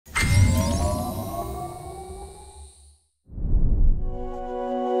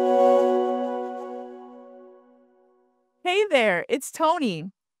Hey there, it's Tony.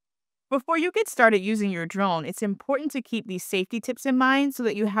 Before you get started using your drone, it's important to keep these safety tips in mind so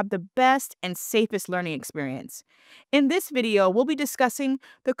that you have the best and safest learning experience. In this video, we'll be discussing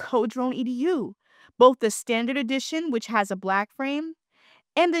the CodeDrone EDU, both the standard edition, which has a black frame,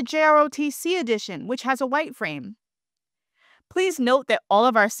 and the JROTC edition, which has a white frame. Please note that all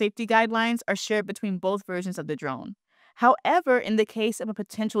of our safety guidelines are shared between both versions of the drone. However, in the case of a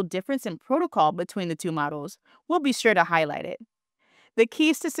potential difference in protocol between the two models, we'll be sure to highlight it. The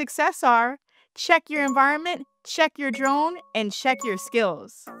keys to success are check your environment, check your drone, and check your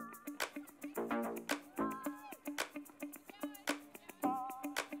skills.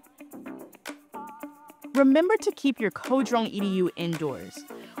 Remember to keep your CodeDrone EDU indoors.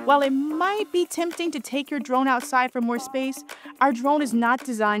 While it might be tempting to take your drone outside for more space, our drone is not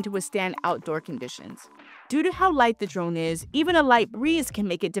designed to withstand outdoor conditions. Due to how light the drone is, even a light breeze can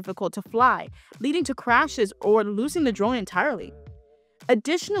make it difficult to fly, leading to crashes or losing the drone entirely.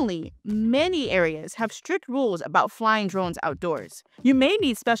 Additionally, many areas have strict rules about flying drones outdoors. You may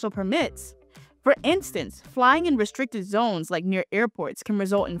need special permits. For instance, flying in restricted zones like near airports can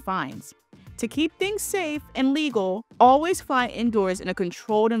result in fines. To keep things safe and legal, always fly indoors in a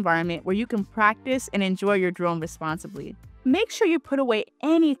controlled environment where you can practice and enjoy your drone responsibly. Make sure you put away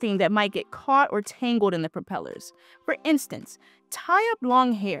anything that might get caught or tangled in the propellers. For instance, tie up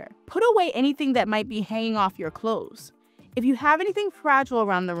long hair. Put away anything that might be hanging off your clothes. If you have anything fragile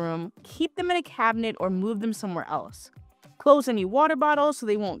around the room, keep them in a cabinet or move them somewhere else. Close any water bottles so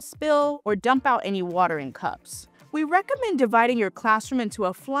they won't spill, or dump out any water in cups. We recommend dividing your classroom into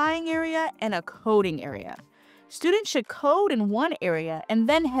a flying area and a coding area. Students should code in one area and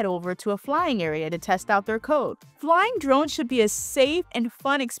then head over to a flying area to test out their code. Flying drones should be a safe and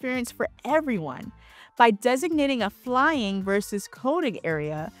fun experience for everyone. By designating a flying versus coding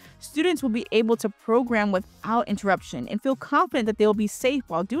area, students will be able to program without interruption and feel confident that they will be safe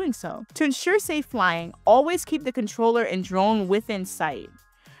while doing so. To ensure safe flying, always keep the controller and drone within sight.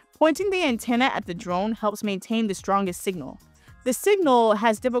 Pointing the antenna at the drone helps maintain the strongest signal. The signal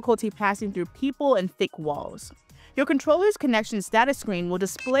has difficulty passing through people and thick walls. Your controller's connection status screen will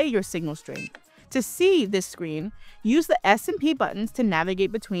display your signal strength. To see this screen, use the S and P buttons to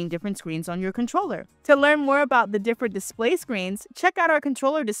navigate between different screens on your controller. To learn more about the different display screens, check out our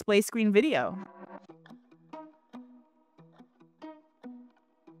controller display screen video.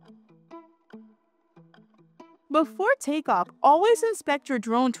 Before takeoff, always inspect your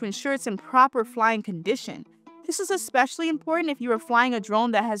drone to ensure it's in proper flying condition. This is especially important if you are flying a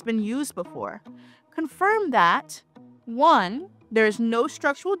drone that has been used before. Confirm that 1. There is no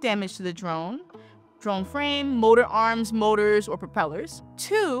structural damage to the drone frame, motor arms, motors, or propellers.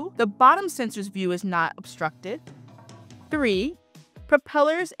 2. The bottom sensor's view is not obstructed. 3.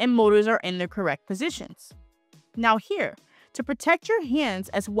 Propellers and motors are in their correct positions. Now here, to protect your hands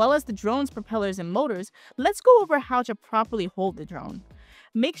as well as the drone's propellers and motors, let's go over how to properly hold the drone.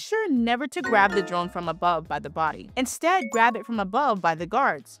 Make sure never to grab the drone from above by the body. Instead, grab it from above by the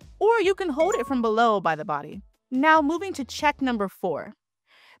guards, or you can hold it from below by the body. Now moving to check number 4.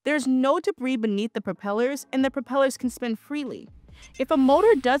 There's no debris beneath the propellers and the propellers can spin freely. If a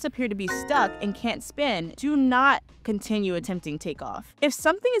motor does appear to be stuck and can't spin, do not continue attempting takeoff. If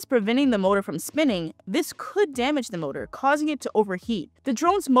something is preventing the motor from spinning, this could damage the motor, causing it to overheat. The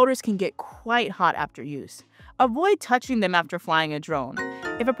drone's motors can get quite hot after use. Avoid touching them after flying a drone.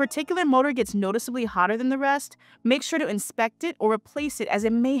 If a particular motor gets noticeably hotter than the rest, make sure to inspect it or replace it as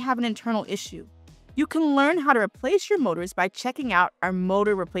it may have an internal issue. You can learn how to replace your motors by checking out our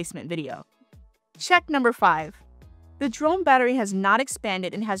motor replacement video. Check number 5. The drone battery has not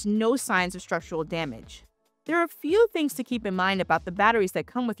expanded and has no signs of structural damage. There are a few things to keep in mind about the batteries that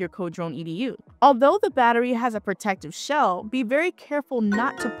come with your CodeDrone EDU. Although the battery has a protective shell, be very careful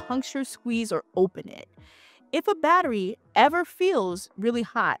not to puncture, squeeze, or open it. If a battery ever feels really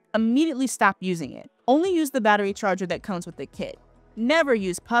hot, immediately stop using it. Only use the battery charger that comes with the kit. Never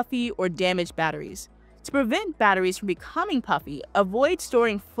use puffy or damaged batteries. To prevent batteries from becoming puffy, avoid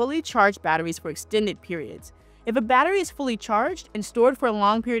storing fully charged batteries for extended periods. If a battery is fully charged and stored for a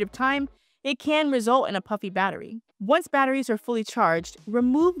long period of time, it can result in a puffy battery. Once batteries are fully charged,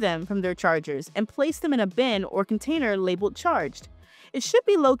 remove them from their chargers and place them in a bin or container labeled charged. It should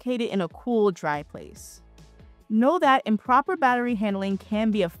be located in a cool, dry place. Know that improper battery handling can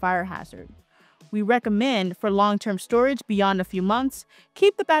be a fire hazard. We recommend, for long-term storage beyond a few months,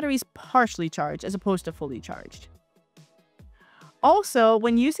 keep the batteries partially charged as opposed to fully charged. Also,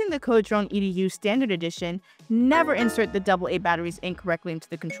 when using the CodeDrone EDU Standard Edition, never insert the AA batteries incorrectly into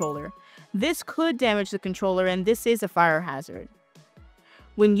the controller. This could damage the controller and this is a fire hazard.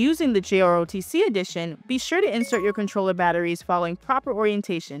 When using the JROTC edition, be sure to insert your controller batteries following proper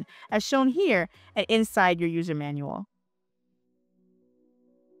orientation as shown here and inside your user manual.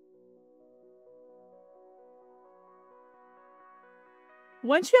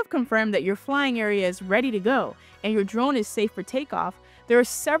 Once you have confirmed that your flying area is ready to go and your drone is safe for takeoff, there are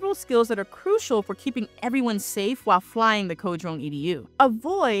several skills that are crucial for keeping everyone safe while flying the CoDrone EDU.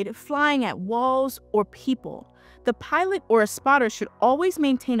 Avoid flying at walls or people. The pilot or a spotter should always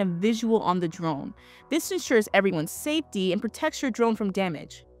maintain a visual on the drone. This ensures everyone's safety and protects your drone from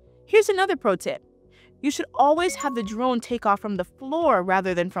damage. Here's another pro tip. You should always have the drone take off from the floor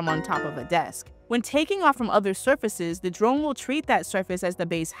rather than from on top of a desk. When taking off from other surfaces, the drone will treat that surface as the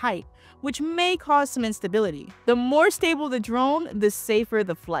base height, which may cause some instability. The more stable the drone, the safer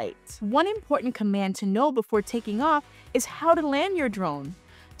the flight. One important command to know before taking off is how to land your drone.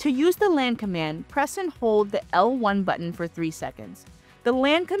 To use the land command, press and hold the L1 button for 3 seconds. The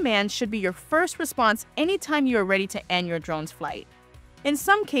land command should be your first response anytime you are ready to end your drone's flight. In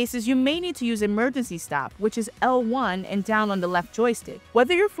some cases, you may need to use emergency stop, which is L1 and down on the left joystick.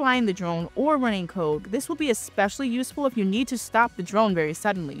 Whether you're flying the drone or running code, this will be especially useful if you need to stop the drone very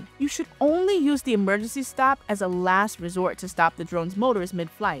suddenly. You should only use the emergency stop as a last resort to stop the drone's motors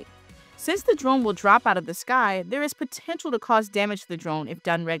mid-flight. Since the drone will drop out of the sky, there is potential to cause damage to the drone if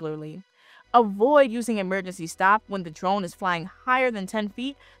done regularly. Avoid using emergency stop when the drone is flying higher than 10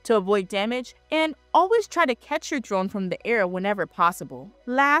 feet to avoid damage, and always try to catch your drone from the air whenever possible.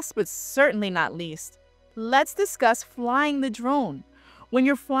 Last but certainly not least, let's discuss flying the drone. When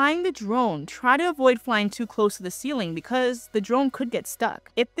you're flying the drone, try to avoid flying too close to the ceiling because the drone could get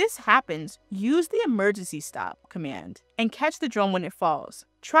stuck. If this happens, use the emergency stop command and catch the drone when it falls.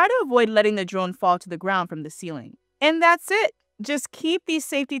 Try to avoid letting the drone fall to the ground from the ceiling. And that's it. Just keep these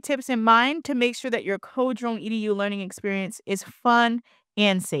safety tips in mind to make sure that your CoDrone EDU learning experience is fun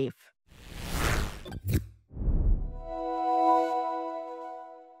and safe.